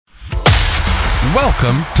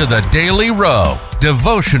Welcome to the Daily Row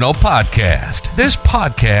Devotional Podcast. This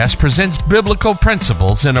podcast presents biblical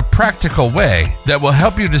principles in a practical way that will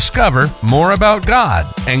help you discover more about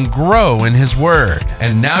God and grow in His Word.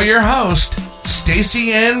 And now your host,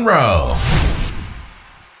 Stacey Ann Rowe.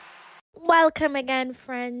 Welcome again,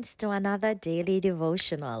 friends, to another daily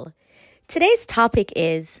devotional. Today's topic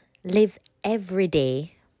is live every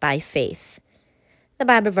day by faith. The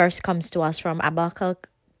Bible verse comes to us from Habakkuk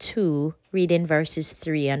 2, reading verses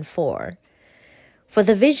 3 and 4. For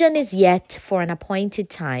the vision is yet for an appointed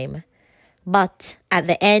time, but at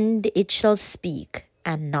the end it shall speak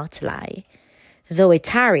and not lie. Though it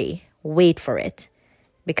tarry, wait for it,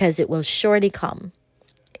 because it will surely come.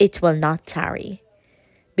 It will not tarry.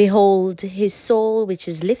 Behold, his soul which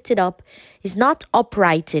is lifted up is not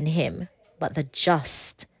upright in him, but the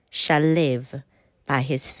just shall live by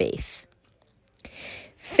his faith.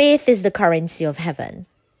 Faith is the currency of heaven.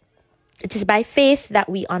 It is by faith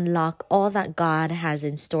that we unlock all that God has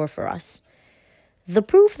in store for us. The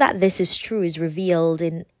proof that this is true is revealed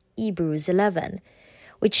in Hebrews 11,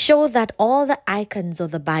 which show that all the icons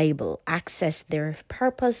of the Bible access their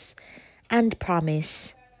purpose and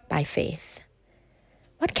promise by faith.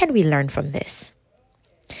 What can we learn from this?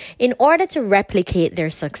 In order to replicate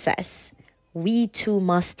their success, we too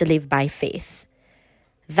must live by faith.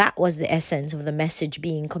 That was the essence of the message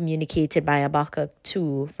being communicated by Habakkuk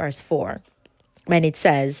 2, verse 4, when it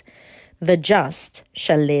says, "The just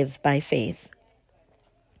shall live by faith."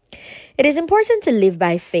 It is important to live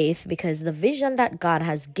by faith because the vision that God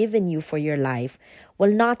has given you for your life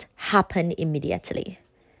will not happen immediately.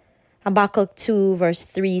 Habakkuk 2, verse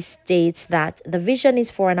 3 states that the vision is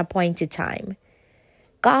for an appointed time.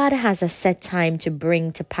 God has a set time to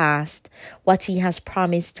bring to pass what He has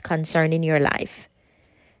promised concerning your life,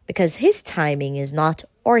 because His timing is not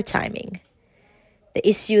our timing. The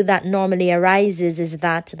issue that normally arises is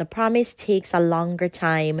that the promise takes a longer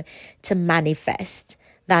time to manifest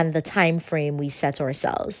than the time frame we set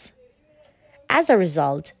ourselves. As a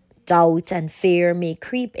result, doubt and fear may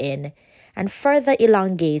creep in and further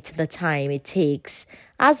elongate the time it takes,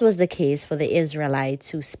 as was the case for the Israelites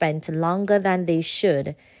who spent longer than they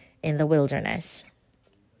should in the wilderness.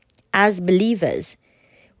 As believers,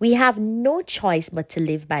 we have no choice but to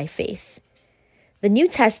live by faith. The New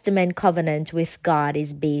Testament covenant with God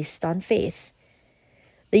is based on faith.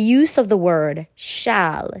 The use of the word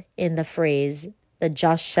shall in the phrase, "the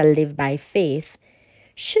just shall live by faith,"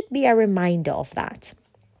 should be a reminder of that.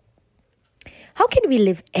 How can we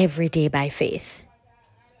live every day by faith?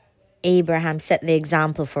 Abraham set the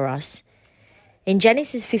example for us. In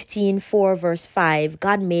Genesis 15:4, verse 5,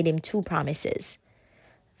 God made him two promises.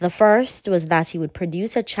 The first was that he would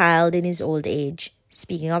produce a child in his old age,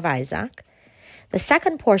 speaking of Isaac. The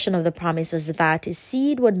second portion of the promise was that his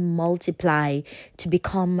seed would multiply to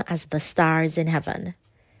become as the stars in heaven.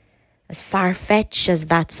 As far-fetched as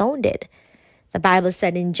that sounded, the Bible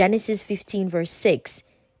said in Genesis 15, verse 6,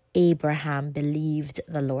 Abraham believed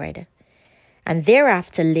the Lord, and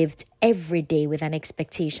thereafter lived every day with an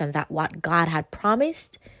expectation that what God had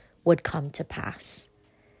promised would come to pass.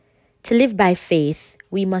 To live by faith,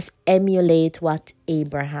 we must emulate what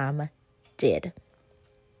Abraham did.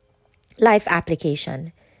 Life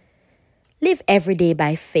application. Live every day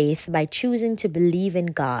by faith by choosing to believe in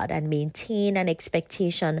God and maintain an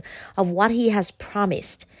expectation of what He has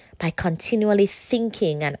promised by continually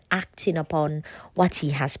thinking and acting upon what He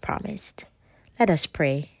has promised. Let us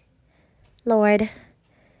pray. Lord,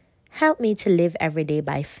 help me to live every day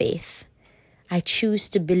by faith. I choose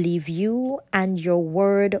to believe You and Your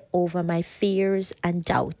word over my fears and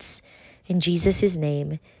doubts. In Jesus'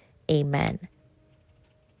 name, amen.